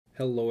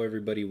Hello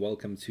everybody,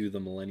 welcome to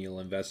the Millennial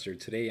Investor.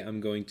 Today I'm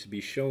going to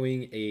be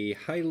showing a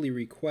highly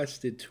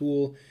requested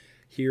tool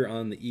here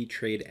on the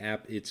E-Trade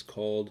app. It's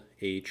called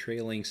a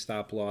trailing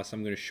stop loss.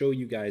 I'm going to show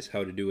you guys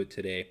how to do it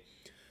today.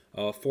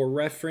 For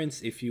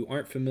reference, if you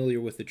aren't familiar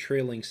with the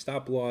trailing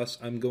stop loss,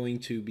 I'm going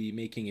to be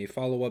making a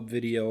follow-up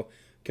video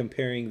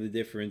comparing the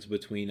difference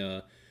between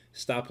a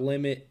stop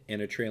limit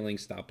and a trailing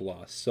stop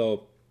loss.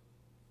 So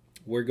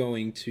we're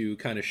going to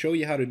kind of show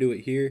you how to do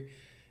it here,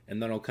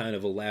 and then I'll kind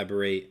of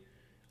elaborate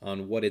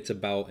on what it's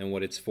about and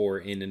what it's for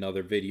in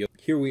another video.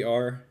 Here we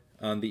are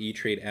on the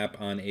E-Trade app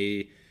on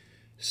a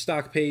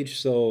stock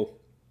page, so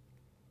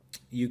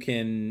you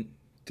can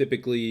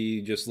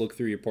typically just look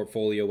through your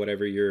portfolio,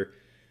 whatever you're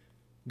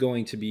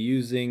going to be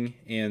using,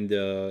 and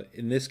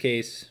in this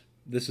case,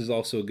 this is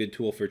also a good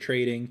tool for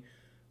trading.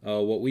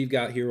 What we've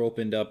got here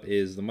opened up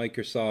is the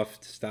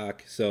Microsoft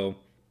stock, so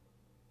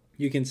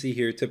you can see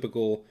here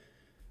typical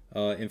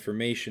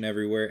information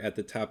everywhere. At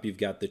the top you've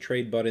got the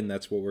trade button.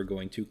 That's what we're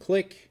going to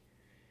click.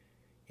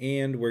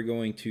 And we're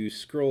going to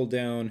scroll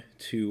down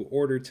to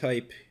order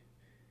type,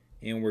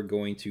 and we're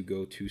going to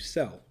go to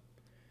sell.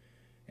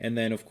 And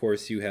then of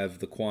course you have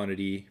the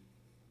quantity,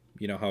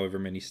 however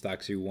many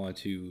stocks you want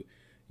to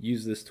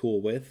use this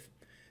tool with.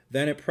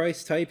 Then at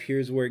price type,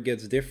 here's where it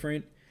gets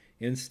different.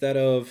 Instead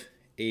of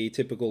a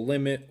typical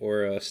limit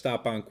or a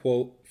stop on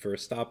quote for a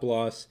stop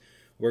loss,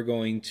 we're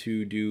going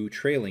to do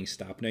trailing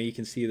stop. Now you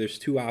can see there's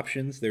two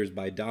options. There's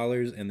by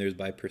dollars and there's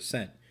by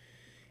percent.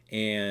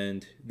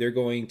 And they're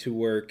going to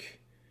work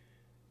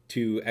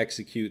to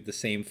execute the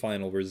same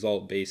final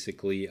result,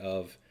 basically,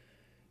 of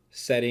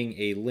setting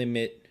a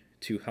limit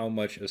to how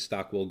much a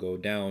stock will go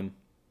down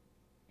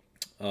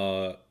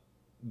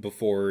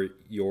before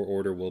your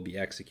order will be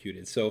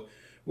executed. So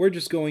we're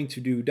just going to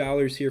do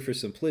dollars here for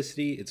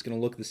simplicity. It's going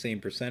to look the same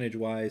percentage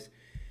wise,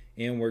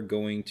 and we're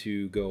going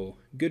to go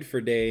good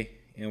for day,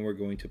 and we're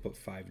going to put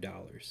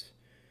 $5.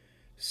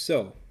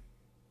 So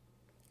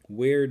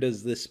where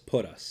does this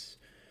put us?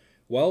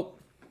 Well,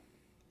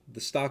 the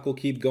stock will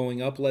keep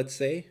going up, let's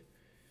say,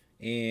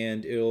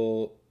 and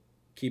it'll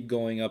keep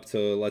going up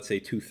to, let's say,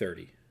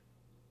 230,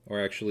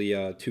 or actually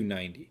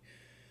 290.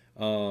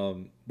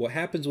 What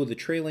happens with the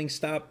trailing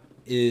stop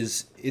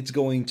is it's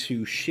going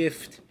to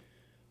shift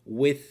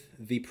with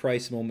the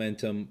price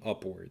momentum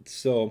upwards.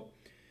 So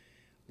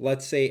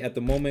let's say at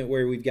the moment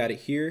where we've got it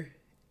here,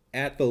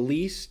 at the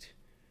least,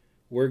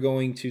 we're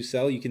going to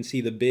sell. You can see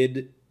the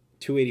bid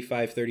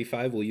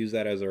 285.35. We'll use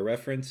that as our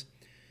reference.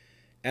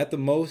 At the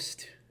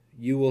most,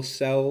 you will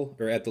sell,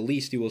 or at the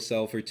least you will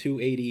sell for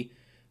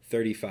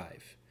 280.35.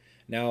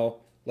 Now,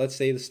 let's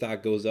say the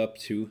stock goes up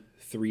to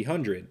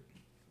 300.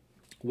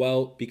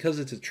 Well, because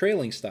it's a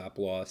trailing stop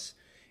loss,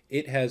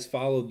 it has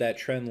followed that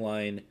trend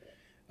line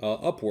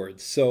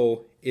upwards.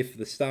 So if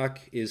the stock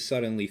is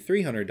suddenly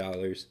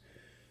 $300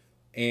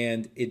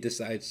 and it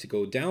decides to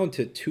go down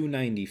to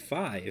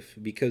 295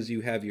 because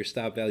you have your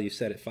stop value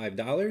set at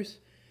 $5,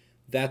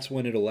 that's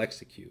when it'll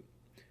execute.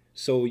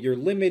 So you're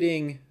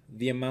limiting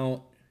the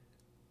amount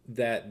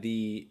that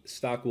the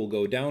stock will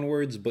go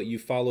downwards, but you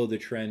follow the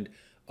trend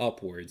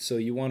upwards. So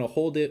you want to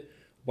hold it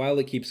while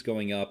it keeps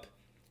going up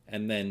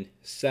and then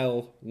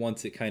sell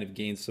once it kind of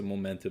gains some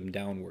momentum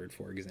downward,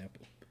 for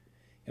example.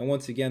 And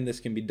once again,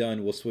 this can be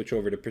done. We'll switch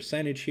over to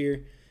percentage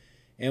here,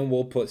 and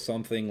we'll put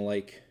something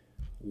like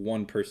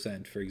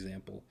 1%, for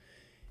example.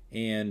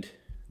 And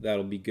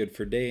that'll be good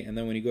for day. And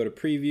then when you go to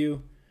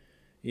preview,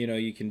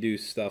 you can do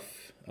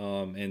stuff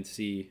and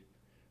see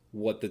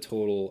what the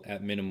total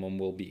at minimum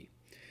will be.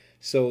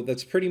 So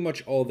that's pretty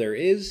much all there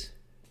is.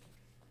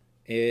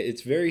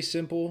 It's very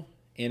simple,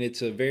 and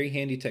it's a very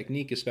handy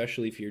technique,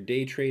 especially if you're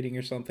day trading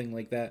or something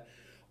like that,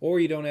 or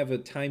you don't have a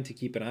time to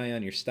keep an eye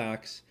on your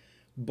stocks,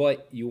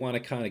 but you want to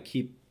kind of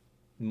keep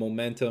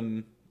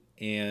momentum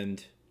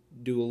and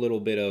do a little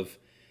bit of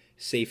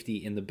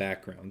safety in the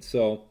background.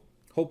 So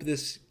hope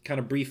this kind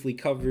of briefly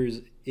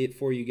covers it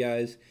for you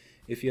guys.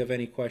 If you have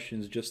any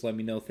questions, just let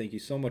me know. Thank you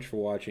so much for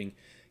watching.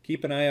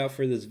 Keep an eye out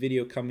for this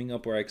video coming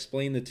up where I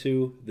explain the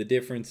two, the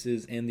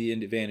differences, and the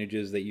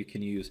advantages that you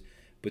can use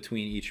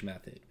between each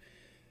method.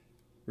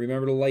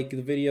 Remember to like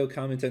the video,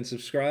 comment, and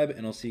subscribe,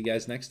 and I'll see you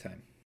guys next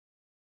time.